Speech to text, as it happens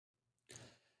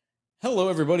Hello,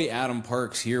 everybody. Adam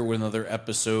Parks here with another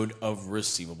episode of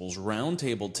Receivables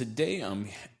Roundtable. Today, I'm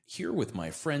here with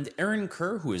my friend Erin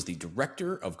Kerr, who is the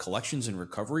Director of Collections and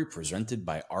Recovery, presented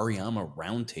by Ariama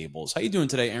Roundtables. How you doing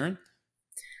today, Erin?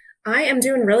 I am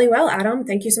doing really well, Adam.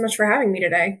 Thank you so much for having me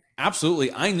today.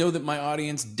 Absolutely. I know that my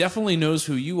audience definitely knows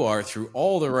who you are through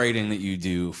all the writing that you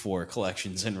do for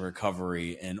Collections and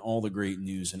Recovery and all the great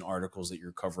news and articles that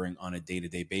you're covering on a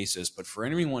day-to-day basis. But for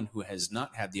anyone who has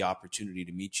not had the opportunity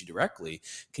to meet you directly,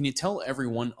 can you tell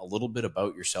everyone a little bit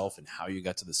about yourself and how you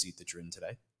got to the seat that you're in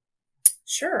today?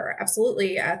 Sure,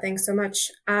 absolutely. Thanks so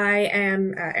much. I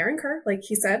am Erin Kerr, like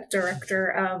he said, Director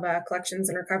of Collections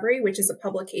and Recovery, which is a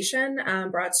publication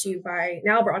brought to you by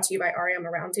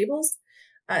Ariama Roundtables.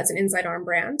 It's an Inside Arm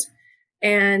brand.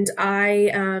 And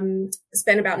I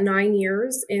spent about 9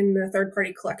 years in the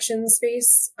third-party collection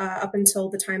space up until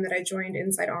the time that I joined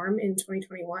Inside Arm in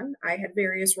 2021. I had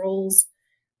various roles.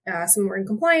 Some were in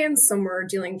compliance, some were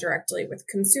dealing directly with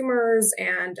consumers.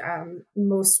 And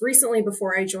most recently,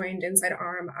 before I joined Inside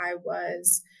Arm, I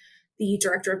was the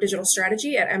Director of Digital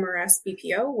Strategy at MRS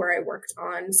BPO, where I worked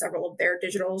on several of their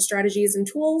digital strategies and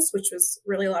tools, which was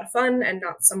really a lot of fun and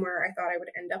not somewhere I thought I would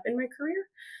end up in my career.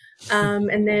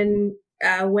 And then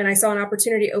when I saw an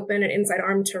opportunity open at Inside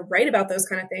Arm to write about those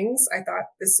kind of things, I thought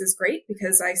this is great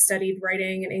because I studied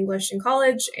writing and English in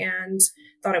college and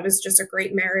thought it was just a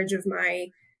great marriage of my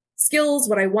skills,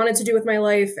 what I wanted to do with my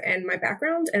life, and my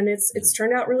background. And it's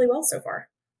turned out really well so far.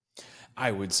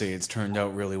 I would say it's turned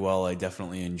out really well. I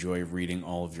definitely enjoy reading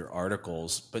all of your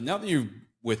articles. But now that you're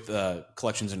with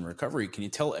Collections and Recovery, can you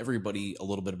tell everybody a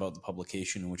little bit about the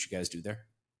publication and what you guys do there?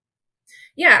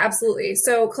 Yeah, absolutely.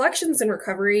 So Collections and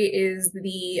Recovery is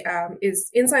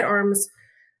Inside Arm's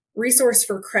resource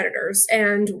for creditors.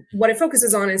 And what it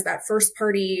focuses on is that first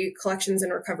party collections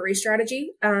and recovery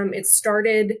strategy. It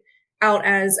started out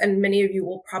as, and many of you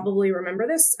will probably remember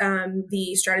this,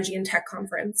 the Strategy and Tech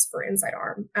Conference for Inside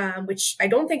Arm, which I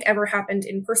don't think ever happened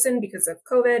in person because of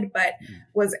COVID, but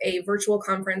was a virtual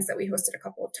conference that we hosted a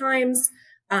couple of times.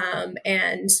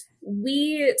 And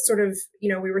we sort of,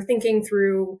 we were thinking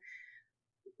through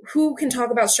who can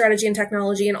talk about strategy and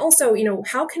technology, and also,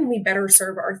 how can we better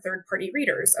serve our third party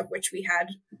readers, of which we had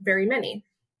very many.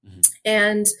 Mm-hmm.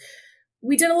 And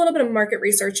we did a little bit of market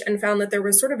research and found that there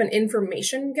was sort of an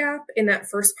information gap in that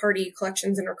first party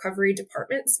collections and recovery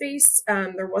department space.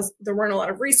 There weren't a lot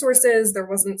of resources. There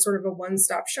wasn't sort of a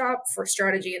one-stop shop for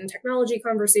strategy and technology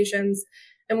conversations.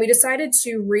 And we decided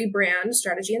to rebrand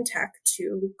Strategy and Tech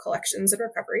to Collections and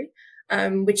Recovery,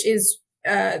 which is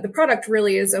the product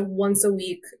really is a once a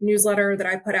week newsletter that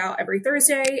I put out every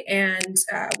Thursday. And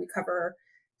we cover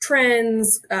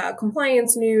trends,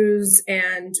 compliance news,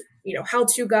 and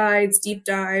how-to guides, deep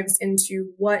dives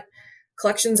into what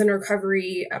collections and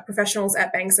recovery professionals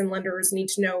at banks and lenders need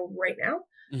to know right now.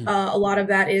 Mm-hmm. A lot of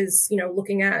that is,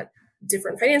 looking at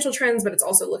different financial trends, but it's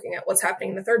also looking at what's happening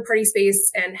in the third-party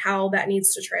space and how that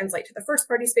needs to translate to the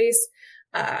first-party space.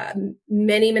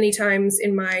 Many, many times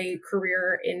in my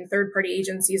career in third-party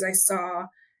agencies, I saw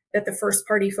that the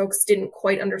first-party folks didn't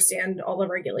quite understand all the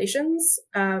regulations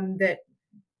that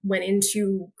went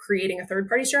into creating a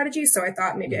third-party strategy. So I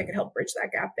thought maybe I could help bridge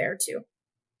that gap there too.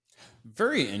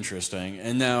 Very interesting.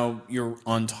 And now you're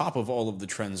on top of all of the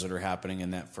trends that are happening in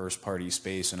that first party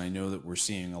space. And I know that we're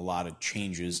seeing a lot of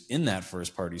changes in that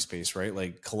first party space, right?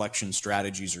 Like collection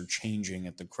strategies are changing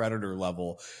at the creditor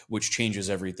level, which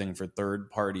changes everything for third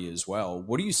party as well.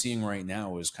 What are you seeing right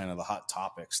now as kind of the hot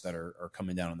topics that are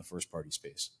coming down in the first party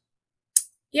space?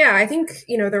 Yeah, I think,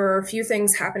 there are a few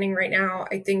things happening right now.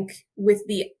 I think with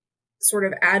the sort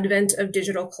of advent of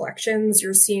digital collections,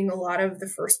 you're seeing a lot of the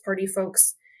first party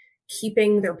folks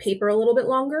keeping their paper a little bit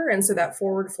longer. And so that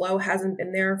forward flow hasn't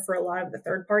been there for a lot of the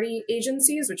third party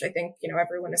agencies, which I think,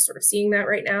 everyone is sort of seeing that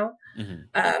right now.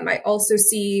 Mm-hmm. I also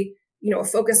see, a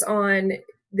focus on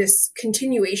this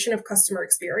continuation of customer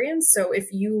experience. So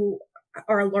if you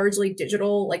are largely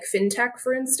digital, like fintech,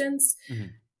 for instance, mm-hmm.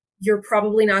 you're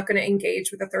probably not going to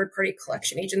engage with a third party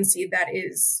collection agency that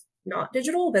is not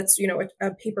digital. That's,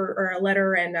 a paper or a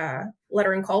letter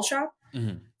and call shop.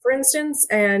 Mm-hmm. For instance.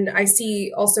 And I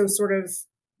see also sort of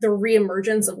the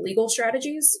reemergence of legal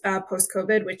strategies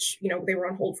post-COVID, which, they were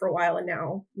on hold for a while and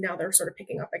now they're sort of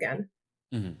picking up again.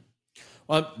 Mm-hmm.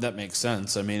 Well, that makes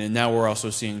sense. I mean, and now we're also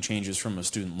seeing changes from a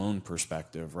student loan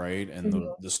perspective, right? And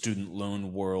mm-hmm. the student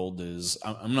loan world is,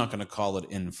 I'm not going to call it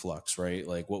influx, right?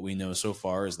 Like what we know so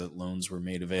far is that loans were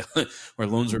made available, or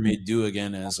loans were made due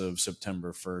again as of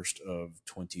September 1st of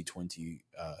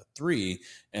 2023,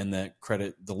 and that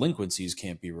credit delinquencies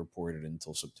can't be reported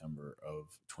until September of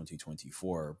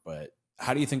 2024. But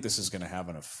how do you think this is going to have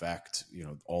an effect,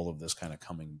 all of this kind of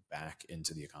coming back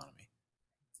into the economy?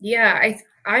 Yeah,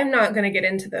 I'm not going to get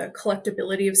into the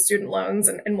collectability of student loans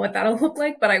and what that'll look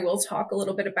like, but I will talk a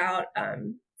little bit about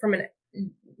from an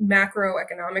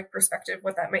macroeconomic perspective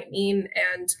what that might mean.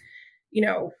 And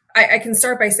I can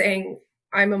start by saying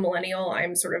I'm a millennial.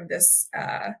 I'm sort of this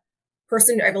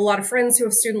person. I have a lot of friends who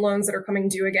have student loans that are coming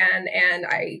due again, and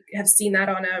I have seen that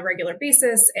on a regular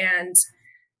basis. And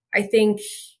I think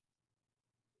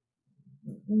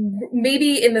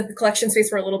maybe in the collection space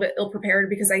we're a little bit ill prepared,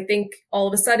 because I think all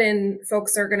of a sudden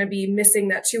folks are going to be missing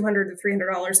that $200 to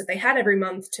 $300 that they had every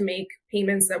month to make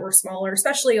payments that were smaller,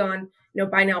 especially on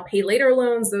buy now pay later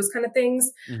loans, those kind of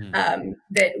things.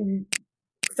 That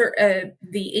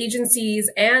the agencies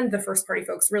and the first party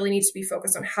folks really need to be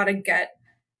focused on how to get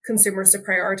consumers to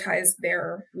prioritize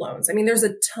their loans. I mean, there's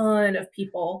a ton of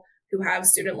people who have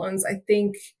student loans. I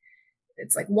think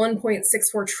it's like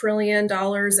 $1.64 trillion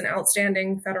in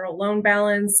outstanding federal loan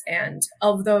balance. And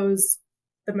of those,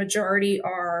 the majority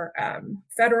are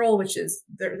federal, which is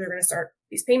they're going to start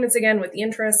these payments again with the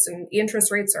interest, and the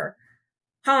interest rates are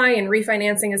high, and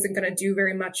refinancing isn't going to do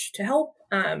very much to help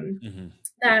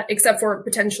that, except for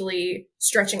potentially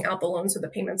stretching out the loan so the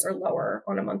payments are lower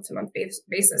on a month-to-month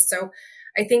basis. So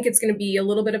I think it's going to be a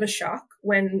little bit of a shock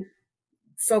when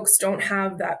folks don't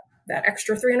have that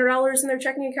extra $300 in their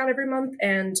checking account every month,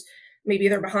 and maybe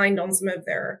they're behind on some of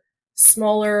their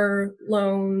smaller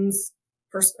loans,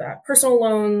 personal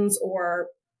loans, or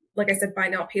like I said, buy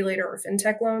now, pay later, or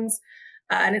fintech loans.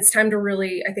 And it's time to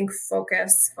really, I think,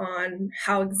 focus on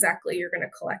how exactly you're going to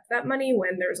collect that money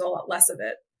when there's a lot less of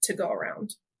it to go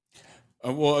around.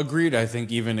 Well, agreed. I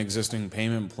think even existing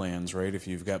payment plans, right? If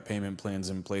you've got payment plans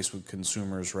in place with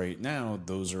consumers right now,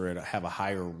 those have a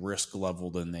higher risk level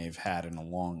than they've had in a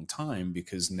long time,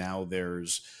 because now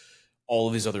there's all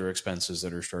of these other expenses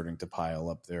that are starting to pile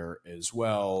up there as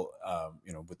well,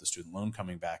 with the student loan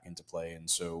coming back into play. And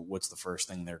so what's the first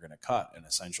thing they're going to cut? An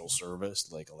essential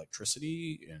service like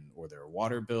electricity or their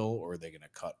water bill, or are they going to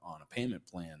cut on a payment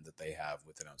plan that they have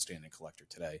with an outstanding collector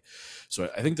today? So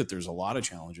I think that there's a lot of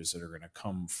challenges that are going to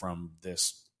come from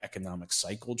this economic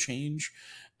cycle change.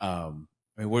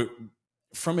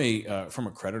 From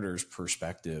a creditor's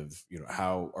perspective,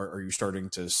 how are you starting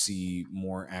to see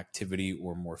more activity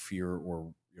or more fear,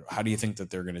 or how do you think that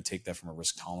they're going to take that from a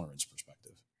risk tolerance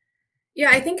perspective?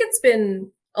 Yeah, I think it's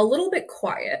been a little bit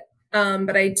quiet,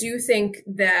 but I do think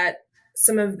that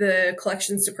some of the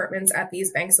collections departments at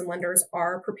these banks and lenders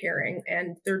are preparing,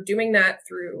 and they're doing that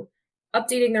through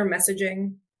updating their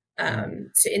messaging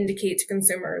to indicate to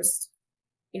consumers,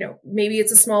 maybe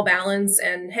it's a small balance,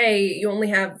 and hey, you only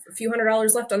have a few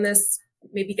 $100s left on this.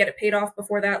 Maybe get it paid off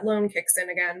before that loan kicks in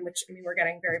again, which, I mean, we're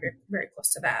getting very, very, very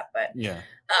close to that. But, yeah,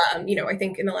 I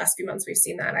think in the last few months we've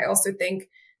seen that. I also think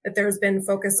that there's been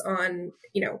focus on,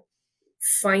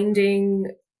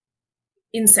 finding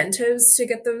incentives to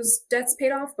get those debts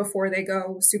paid off before they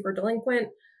go super delinquent.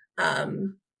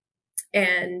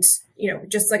 And,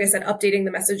 just like I said, updating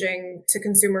the messaging to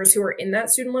consumers who are in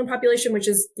that student loan population, which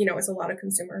is, it's a lot of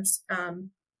consumers.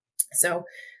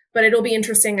 But it'll be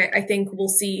interesting. I think we'll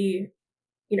see,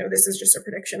 this is just a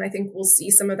prediction. I think we'll see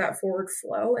some of that forward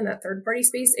flow in that third party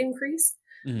space increase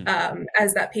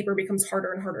as that paper becomes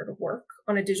harder and harder to work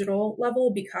on a digital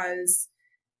level, because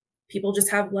people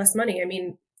just have less money. I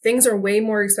mean, things are way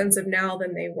more expensive now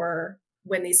than they were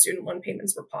when these student loan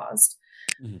payments were paused.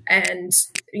 And,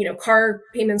 car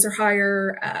payments are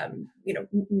higher,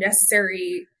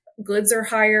 necessary goods are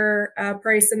higher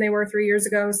price than they were 3 years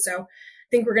ago. So I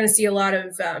think we're going to see a lot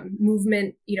of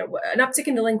movement, an uptick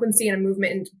in delinquency and a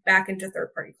movement back into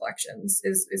third party collections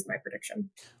is my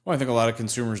prediction. Well, I think a lot of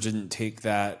consumers didn't take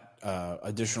that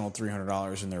additional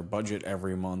 $300 in their budget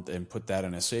every month and put that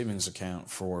in a savings account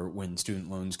for when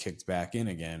student loans kicked back in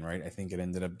again, right? I think it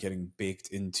ended up getting baked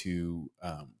into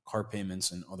car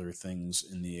payments and other things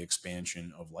in the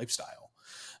expansion of lifestyle.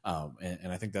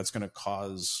 And I think that's going to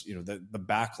cause, the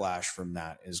backlash from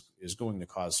that is going to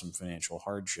cause some financial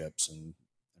hardships. And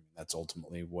I mean, that's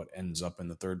ultimately what ends up in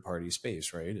the third party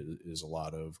space, right? Is a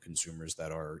lot of consumers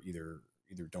that are either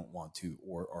don't want to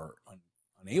or are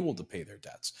unable to pay their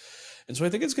debts. And so I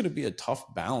think it's going to be a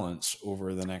tough balance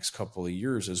over the next couple of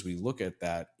years as we look at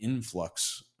that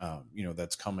influx,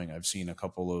 that's coming. I've seen a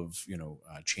couple of,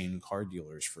 chain car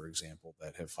dealers, for example,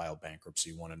 that have filed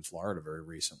bankruptcy, one in Florida very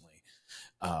recently.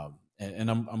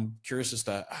 And I'm curious as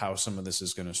to how some of this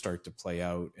is going to start to play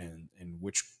out, and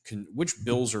which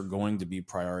bills are going to be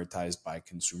prioritized by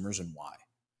consumers and why.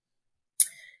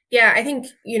 Yeah, I think,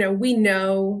 we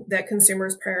know that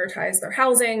consumers prioritize their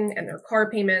housing and their car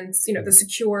payments, the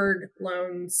secured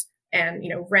loans and,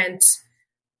 rent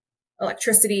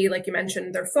electricity, like you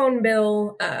mentioned, their phone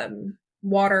bill,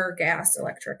 water, gas,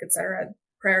 electric, etc.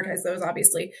 Prioritize those,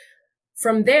 obviously.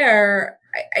 From there,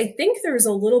 I think there's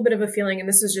a little bit of a feeling, and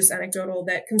this is just anecdotal,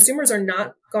 that consumers are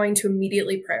not going to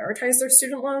immediately prioritize their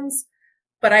student loans.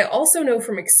 But I also know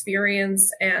from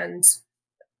experience and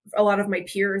a lot of my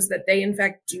peers that they, in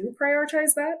fact, do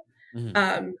prioritize that,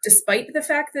 despite the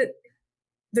fact that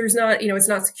there's not, it's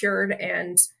not secured,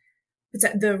 and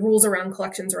the rules around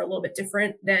collections are a little bit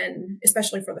different than,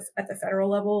 especially for at the federal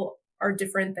level, are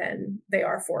different than they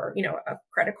are for, a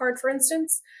credit card, for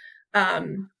instance.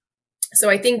 So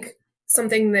I think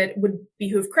something that would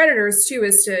behoove creditors too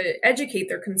is to educate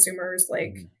their consumers,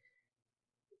 like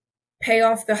pay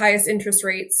off the highest interest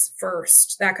rates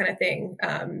first, that kind of thing.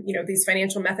 These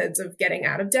financial methods of getting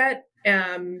out of debt,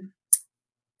 and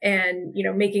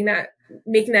making that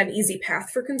an easy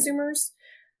path for consumers.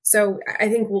 So I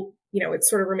think it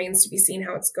sort of remains to be seen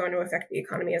how it's going to affect the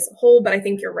economy as a whole. But I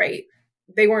think you're right;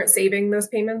 they weren't saving those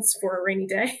payments for a rainy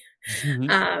day.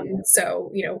 So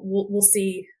we'll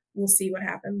see. We'll see what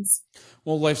happens.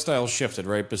 Well, lifestyle shifted,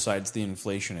 right? Besides the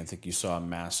inflation, I think you saw a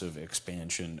massive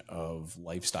expansion of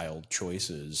lifestyle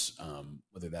choices,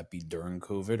 whether that be during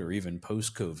COVID or even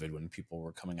post-COVID, when people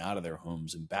were coming out of their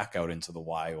homes and back out into the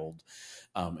wild,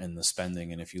 and the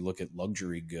spending. And if you look at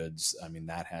luxury goods, I mean,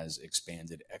 that has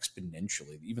expanded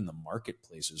exponentially. Even the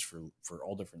marketplaces for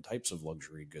all different types of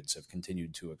luxury goods have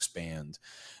continued to expand.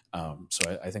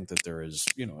 So I think that there is,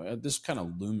 this kind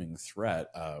of looming threat,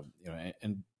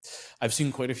 and I've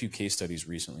seen quite a few case studies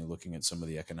recently looking at some of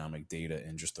the economic data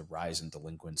and just the rise in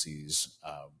delinquencies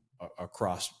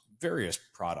across various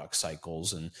product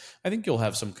cycles. And I think you'll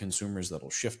have some consumers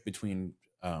that'll shift between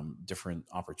different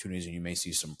opportunities, and you may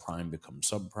see some prime become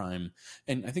subprime.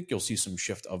 And I think you'll see some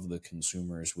shift of the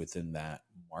consumers within that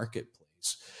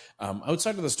marketplace.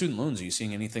 Outside of the student loans, are you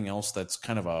seeing anything else that's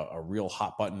kind of a real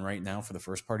hot button right now for the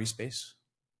first party space?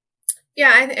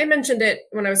 Yeah, I mentioned it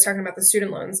when I was talking about the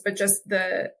student loans, but just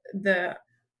the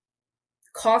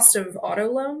cost of auto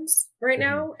loans right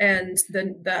now, and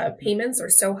the payments are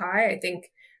so high. I think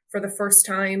for the first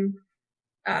time,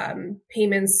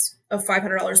 payments of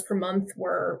 $500 per month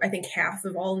were, I think, half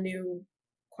of all new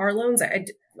car loans. I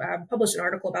published an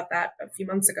article about that a few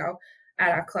months ago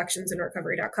at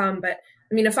collectionsandrecovery.com. But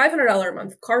I mean, a $500 a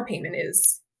month car payment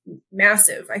is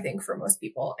massive, I think, for most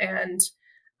people. And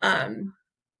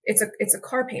it's a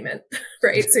car payment,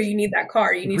 right? So you need that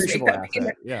car. You need to make that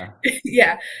payment. Yeah.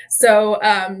 Yeah. So,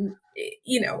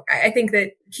 I think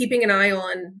that keeping an eye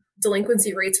on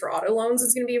delinquency rates for auto loans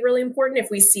is going to be really important. If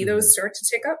we see those start to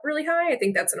tick up really high, I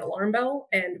think that's an alarm bell,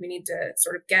 and we need to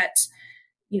sort of get,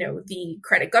 the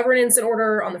credit governance in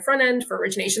order on the front end for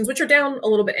originations, which are down a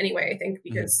little bit anyway, I think,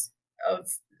 because of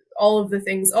all of the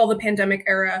things, all the pandemic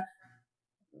era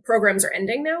programs are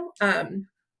ending now.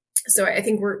 So I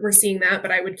think we're seeing that,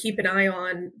 but I would keep an eye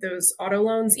on those auto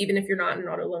loans, even if you're not in an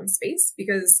auto loan space,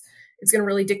 because it's going to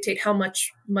really dictate how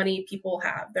much money people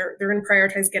have. They're going to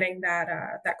prioritize getting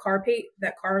that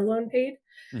car loan paid,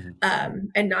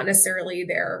 and not necessarily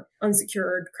their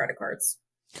unsecured credit cards.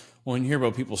 Well, and you hear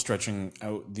about people stretching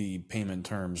out the payment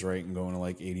terms, right, and going to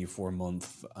like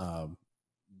 84-month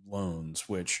loans,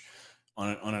 which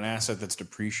on an asset that's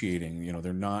depreciating,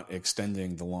 they're not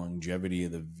extending the longevity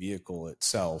of the vehicle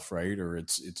itself, right, or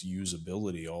its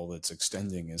usability. All that's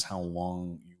extending is how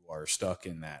long you are stuck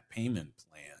in that payment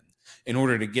plan in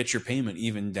order to get your payment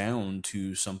even down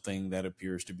to something that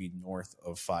appears to be north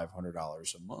of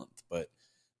 $500 a month. But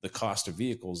the cost of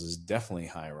vehicles is definitely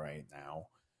high right now.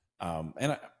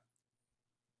 And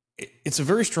it's a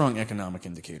very strong economic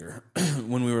indicator.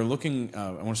 When we were looking,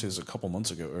 I want to say this a couple months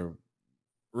ago, or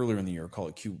earlier in the year, call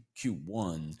it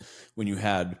Q1, when you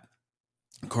had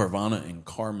Carvana and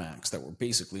CarMax that were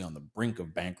basically on the brink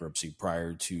of bankruptcy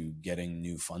prior to getting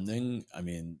new funding. I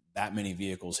mean, that many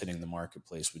vehicles hitting the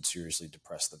marketplace would seriously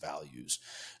depress the values.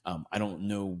 I don't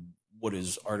know what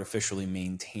is artificially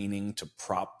maintaining to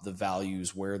prop the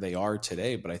values where they are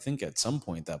today, but I think at some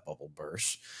point that bubble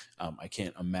bursts. I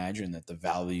can't imagine that the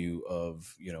value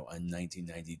of, a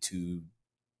 1992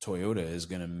 Toyota is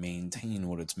going to maintain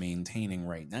what it's maintaining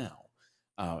right now.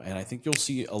 And I think you'll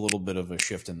see a little bit of a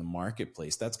shift in the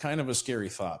marketplace. That's kind of a scary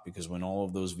thought, because when all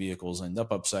of those vehicles end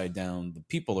up upside down, the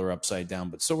people are upside down,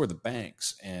 but so are the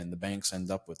banks, and the banks end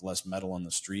up with less metal on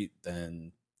the street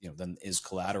than is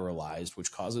collateralized,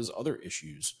 which causes other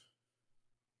issues.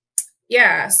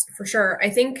 Yes, for sure. I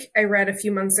think I read a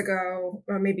few months ago,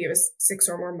 or maybe it was 6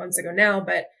 or more months ago now,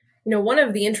 but one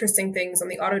of the interesting things on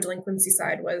the auto delinquency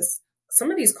side was some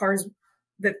of these cars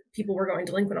that people were going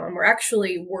delinquent on were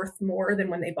actually worth more than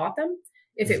when they bought them,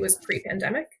 if it was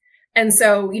pre-pandemic. And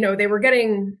so, they were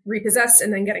getting repossessed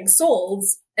and then getting sold,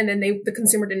 and then the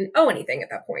consumer didn't owe anything at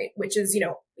that point, which is,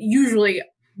 usually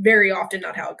very often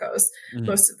not how it goes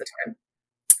most of the time.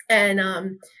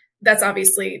 And that's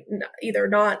obviously either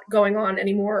not going on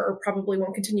anymore or probably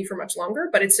won't continue for much longer,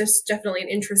 but it's just definitely an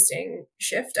interesting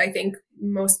shift. I think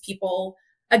most people,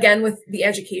 again, with the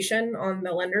education on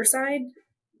the lender side,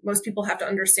 most people have to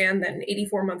understand that an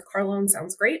 84-month car loan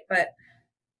sounds great, but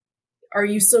are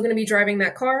you still going to be driving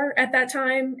that car at that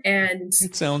time? And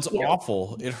it sounds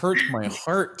awful. It hurts my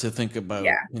heart to think about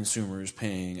Yeah. consumers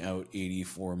paying out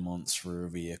 84 months for a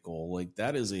vehicle. Like,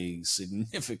 that is a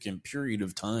significant period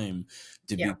of time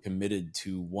to be committed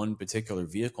to one particular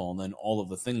vehicle, and then all of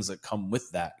the things that come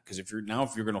with that. Because if you're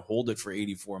going to hold it for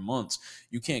 84 months,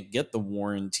 you can't get the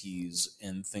warranties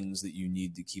and things that you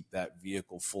need to keep that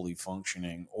vehicle fully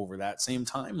functioning over that same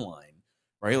timeline.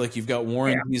 Right? Like, you've got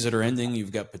warranties that are ending,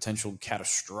 you've got potential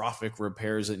catastrophic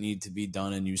repairs that need to be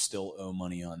done, and you still owe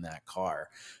money on that car.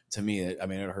 To me, it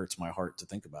hurts my heart to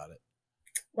think about it.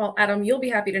 Well, Adam, you'll be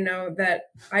happy to know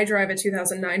that I drive a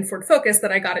 2009 Ford Focus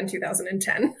that I got in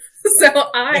 2010. So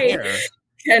I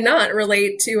cannot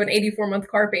relate to an 84-month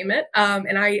car payment.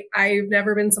 And I've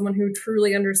never been someone who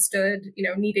truly understood,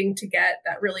 needing to get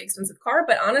that really expensive car.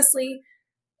 But honestly,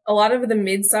 a lot of the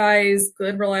mid-size,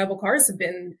 good, reliable cars have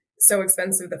been so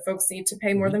expensive that folks need to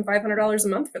pay more than $500 a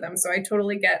month for them. So I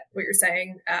totally get what you're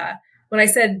saying. When I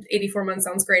said 84 months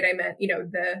sounds great, I meant,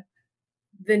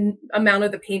 the amount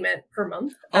of the payment per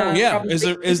month.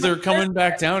 Is they're coming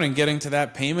back down and getting to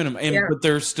that payment, but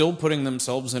they're still putting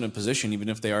themselves in a position, even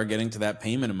if they are getting to that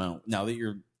payment amount. Now that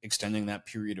you're extending that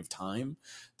period of time,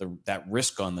 that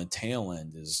risk on the tail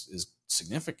end is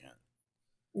significant.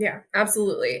 Yeah,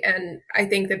 absolutely. And I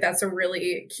think that that's a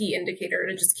really key indicator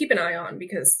to just keep an eye on,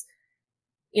 because,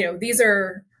 these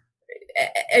are,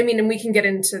 and we can get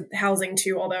into housing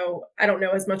too, although I don't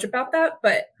know as much about that,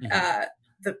 but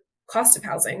the cost of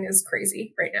housing is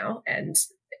crazy right now. And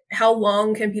how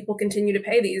long can people continue to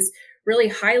pay these really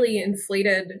highly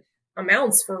inflated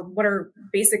amounts for what are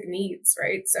basic needs,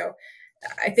 right? So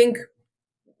I think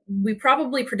we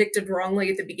probably predicted wrongly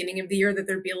at the beginning of the year that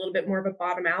there'd be a little bit more of a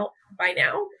bottom out by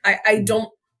now.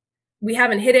 We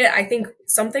haven't hit it. I think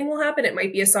something will happen. It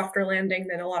might be a softer landing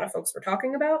than a lot of folks were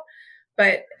talking about.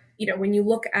 But, when you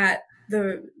look at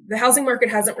the housing market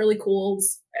hasn't really cooled,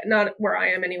 not where I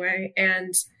am anyway.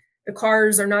 And the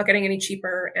cars are not getting any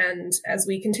cheaper. And as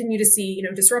we continue to see,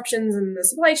 disruptions in the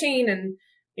supply chain and,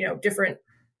 different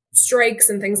strikes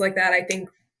and things like that, I think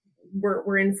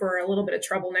we're in for a little bit of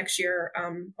trouble next year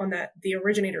on the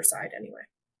originator side anyway.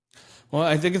 Well,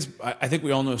 I think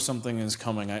we all know something is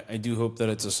coming. I do hope that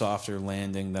it's a softer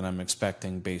landing than I'm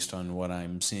expecting based on what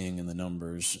I'm seeing in the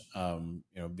numbers.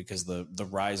 Because the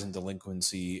rise in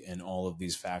delinquency and all of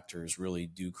these factors really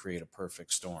do create a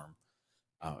perfect storm.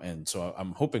 And so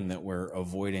I'm hoping that we're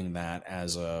avoiding that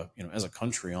as a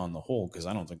country on the whole, because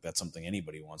I don't think that's something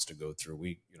anybody wants to go through.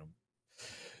 We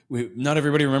not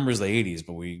everybody remembers the 80s,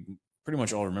 but we pretty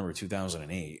much all remember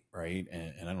 2008, right?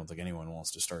 And I don't think anyone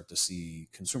wants to start to see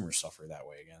consumers suffer that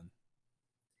way again.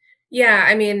 Yeah,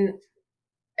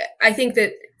 I think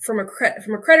that from a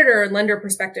creditor and lender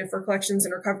perspective for collections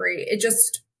and recovery, it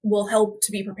just will help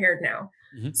to be prepared now.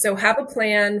 So have a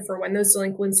plan for when those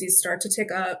delinquencies start to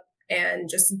tick up, and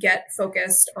just get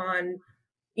focused on,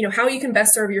 how you can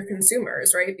best serve your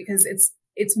consumers, right? Because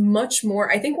it's much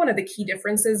more, I think one of the key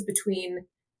differences between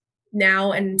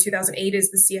now and 2008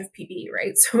 is the CFPB,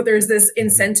 right? So there's this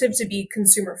incentive to be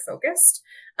consumer focused,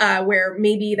 where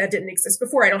maybe that didn't exist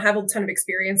before. I don't have a ton of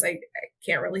experience. I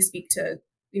can't really speak to,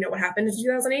 what happened in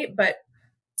 2008, but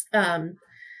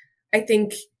I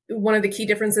think one of the key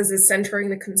differences is centering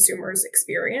the consumer's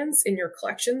experience in your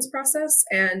collections process.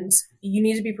 And you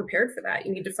need to be prepared for that.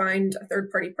 You need to find a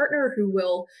third-party partner who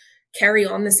will carry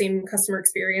on the same customer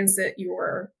experience that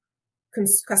your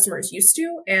customers used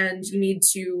to. And you need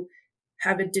to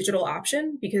have a digital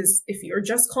option, because if you're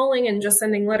just calling and just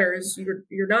sending letters,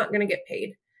 you're not going to get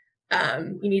paid.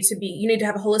 You need to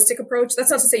have a holistic approach. That's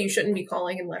not to say you shouldn't be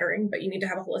calling and lettering, but you need to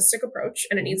have a holistic approach,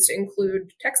 and it needs to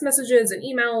include text messages and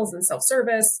emails and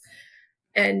self-service.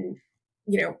 And,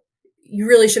 you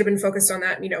really should have been focused on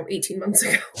that, 18 months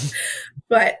ago,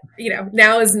 but,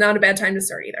 now is not a bad time to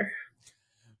start either.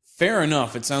 Fair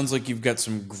enough. It sounds like you've got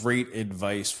some great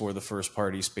advice for the first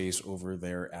party space over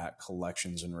there at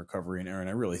Collections and Recovery. And Erin,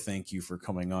 I really thank you for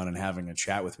coming on and having a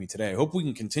chat with me today. I hope we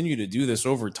can continue to do this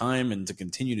over time and to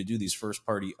continue to do these first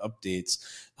party updates,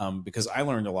 because I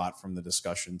learned a lot from the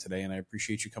discussion today, and I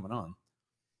appreciate you coming on.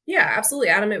 Yeah, absolutely,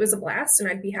 Adam. It was a blast, and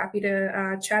I'd be happy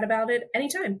to chat about it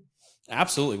anytime.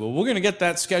 Absolutely. Well, we're going to get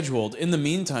that scheduled. In the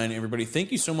meantime, everybody,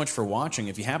 thank you so much for watching.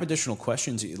 If you have additional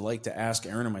questions that you'd like to ask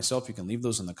Erin or myself, you can leave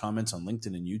those in the comments on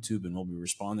LinkedIn and YouTube, and we'll be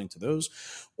responding to those.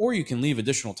 Or you can leave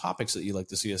additional topics that you'd like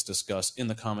to see us discuss in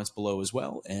the comments below as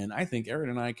well. And I think Erin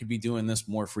and I could be doing this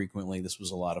more frequently. This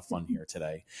was a lot of fun here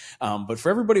today. But for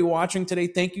everybody watching today,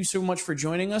 thank you so much for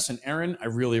joining us. And Erin, I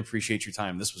really appreciate your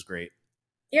time. This was great.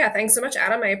 Yeah, thanks so much,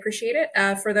 Adam. I appreciate it.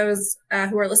 For those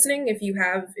who are listening, if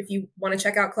you want to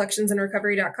check out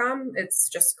collectionsandrecovery.com, it's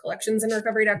just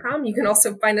collectionsandrecovery.com. You can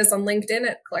also find us on LinkedIn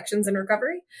at Collections and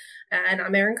Recovery. And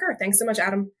I'm Erin Kerr. Thanks so much,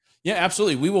 Adam. Yeah,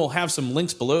 absolutely. We will have some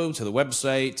links below to the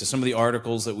website, to some of the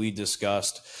articles that we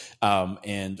discussed,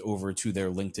 and over to their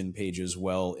LinkedIn page as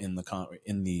well in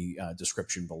the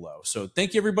description below. So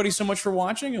thank you, everybody, so much for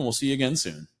watching, and we'll see you again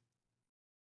soon.